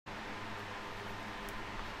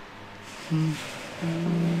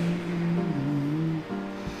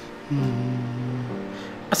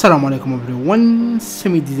Assalamu alaikum everyone,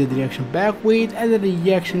 Samir did the reaction back with another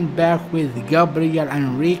reaction back with Gabriel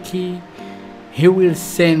Henrique. He will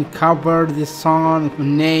sing cover the song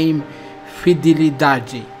named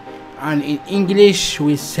Fidelidade, and in English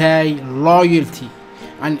we say loyalty,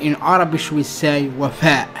 and in Arabic we say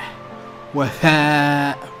wafa,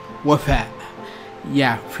 wafa, wafa.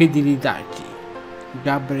 Yeah, Fidelidade,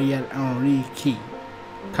 Gabriel Henrique.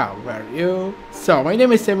 Cover you. So my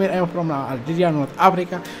name is Samir. I'm from Algeria, North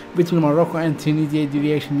Africa, between Morocco and Tunisia. The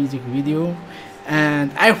reaction music video,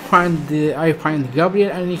 and I find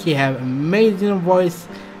Gabriel Henrique have amazing voice,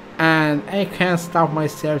 and I can't stop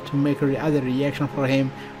myself to make other reaction for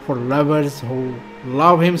him, for lovers who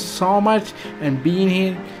love him so much, and be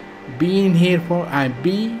here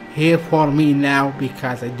for me now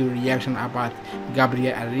because I do reaction about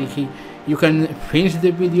Gabriel Henrique. You can finish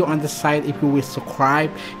the video on the side. If you will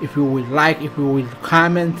subscribe, if you will like, if you will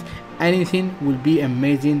comment, anything will be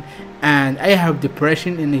amazing. And I have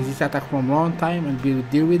depression and anxiety attack from a long time, and we will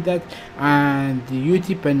deal with that. And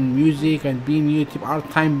YouTube and music and being YouTube all the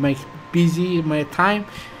time makes busy my time.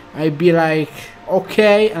 I be like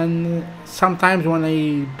okay, and sometimes when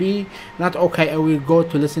I be not okay, I will go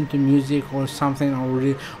to listen to music or something,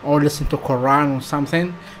 or listen to Quran or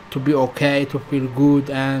something to be okay, to feel good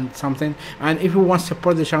and something. And if you want to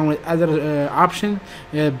support the channel with other option,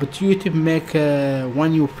 but YouTube make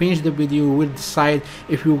when you finish the video, you will decide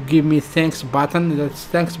if you give me thanks button. That's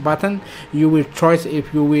thanks button. You will choose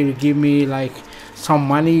if you will give me like some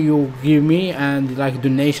money you give me, and like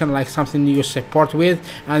donation, like something you support with,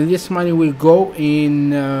 and this money will go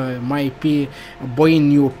in my buying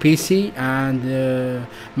new PC and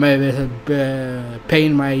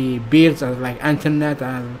paying my bills like internet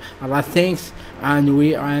and a lot of things. And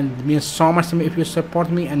means so much to me if you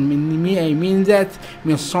support me, and I mean that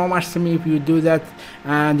means so much to me if you do that.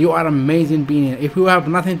 And you are amazing being here. If you have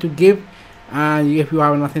nothing to give, and if you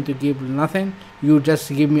have nothing to give, nothing, you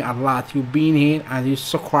just give me a lot. You being here and you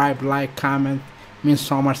subscribe, like, comment, means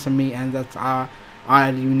so much to me, and that's all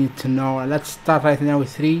you need to know. Let's start right now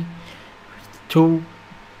with 3, 2,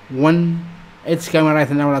 1. It's coming right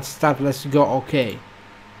now. Let's start. Let's go. Okay.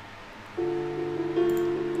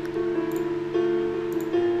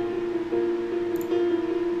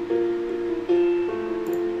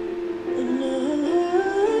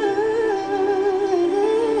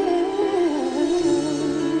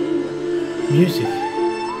 Music.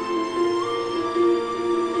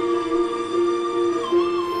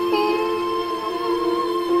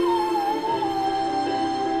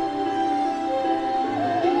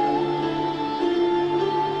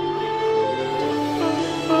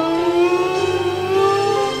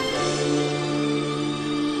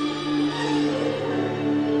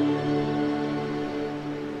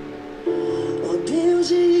 Oh Deus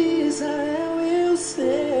de Israel, eu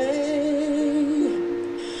sei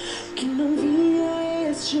que não vinha a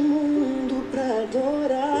este mundo pra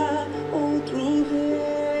adorar outro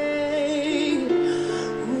rei.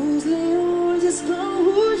 Os leões estão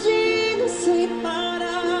rugindo sem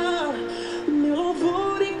parar. Meu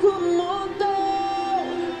louvor incomodou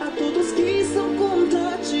a todos que são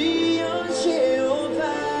contra ti, ó Jeová.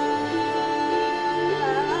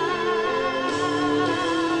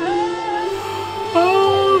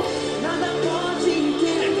 Nada pode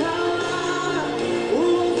intercalar o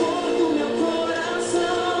louvor do meu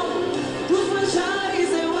coração. Dos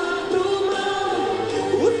manjares eu abro mão,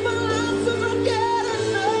 os palácios não quero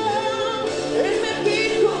não. Eis-me aqui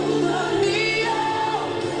como Daniel,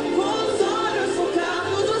 com os olhos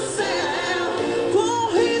focados no céu, com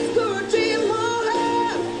o risco de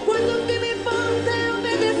morrer, pois o que me importa é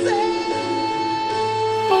obedecer.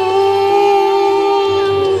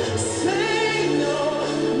 Senhor,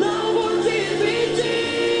 não vou te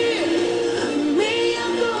pedir minha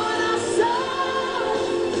adoração,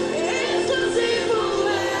 exclusivo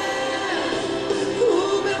é o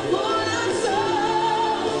meu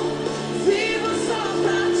coração. Vivo só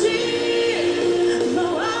pra ti,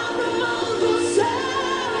 não abro mão do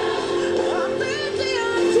céu, até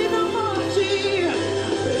diante da morte,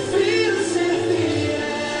 prefiro ser fiel.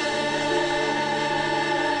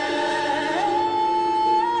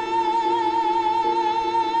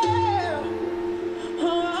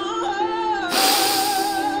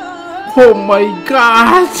 Oh my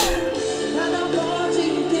God. Nada pode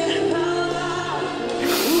intercalar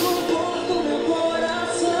o louvor do meu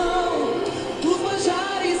coração. Dos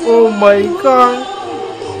manjares eu Oh my God.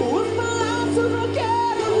 os palácios não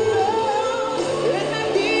quero não. Eis-me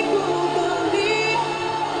aqui como Daniel,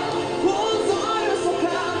 com os olhos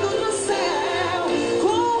focados no céu, com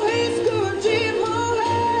o risco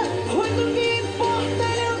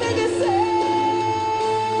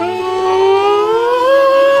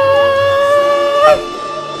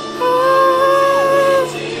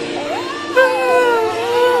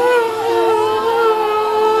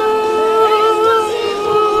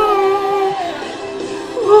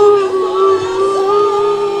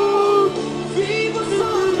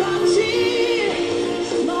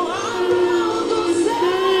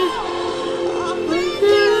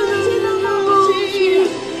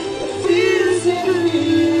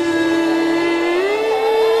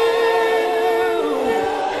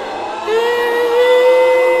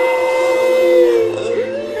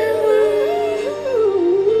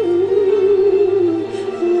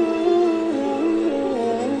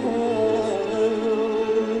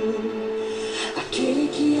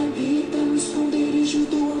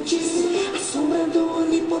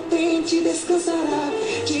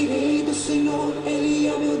direi do Senhor, Ele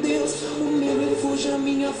é o meu Deus, o meu refúgio, a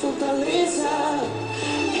minha fortaleza.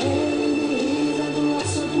 Ele me livra do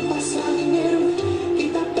laço do passarinheiro e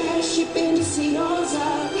da peste perniciosa.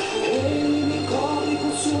 Ele me cobre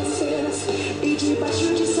com suas ceras e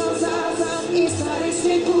debaixo de suas asas estarei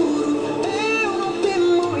seguro. Eu não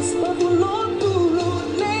temo espanto noturno,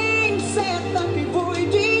 nem seta que voe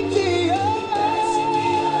de dia.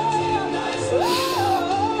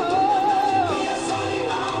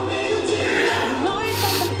 Não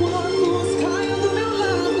importa quantos caiam do meu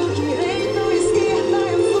lado, direita ou esquerda,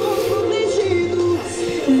 eu sou protegido.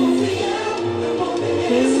 Eu vou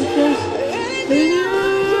obedecer.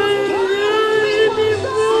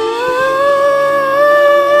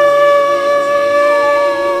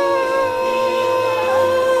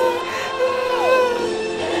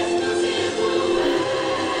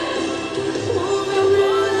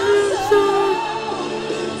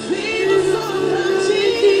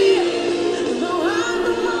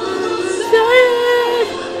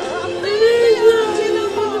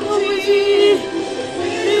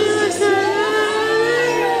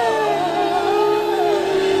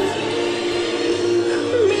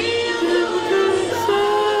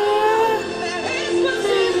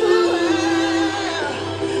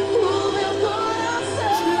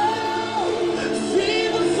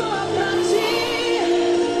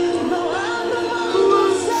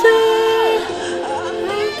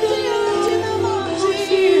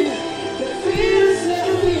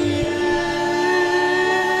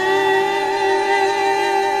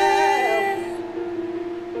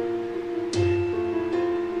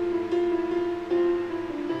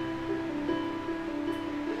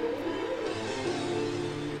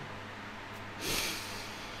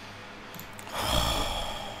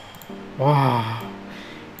 Wow.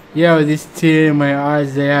 Yo, this tear in my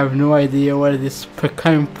eyes, I have no idea where this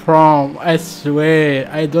came from. I swear,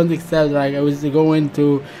 I don't accept like I was going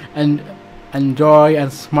to enjoy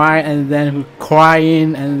and smile and then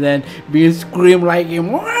crying and then being screamed like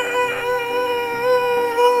him.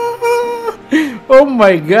 Oh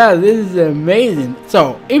my god, this is amazing.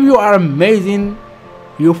 So if you are amazing,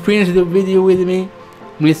 you finished the video with me,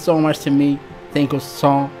 means so much to me. Thank you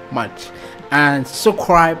so much, and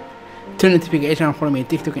subscribe, turn notification for me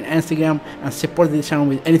TikTok and Instagram, and support the channel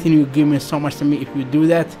with anything you give me so much to me. If you do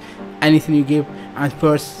that, anything you give, and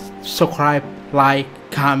first subscribe, like,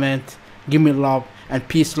 comment, give me love and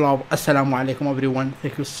peace, love. Assalamu alaikum everyone.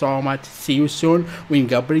 Thank you so much. See you soon with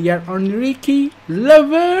Gabriel Henrique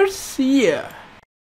lovers. Yeah.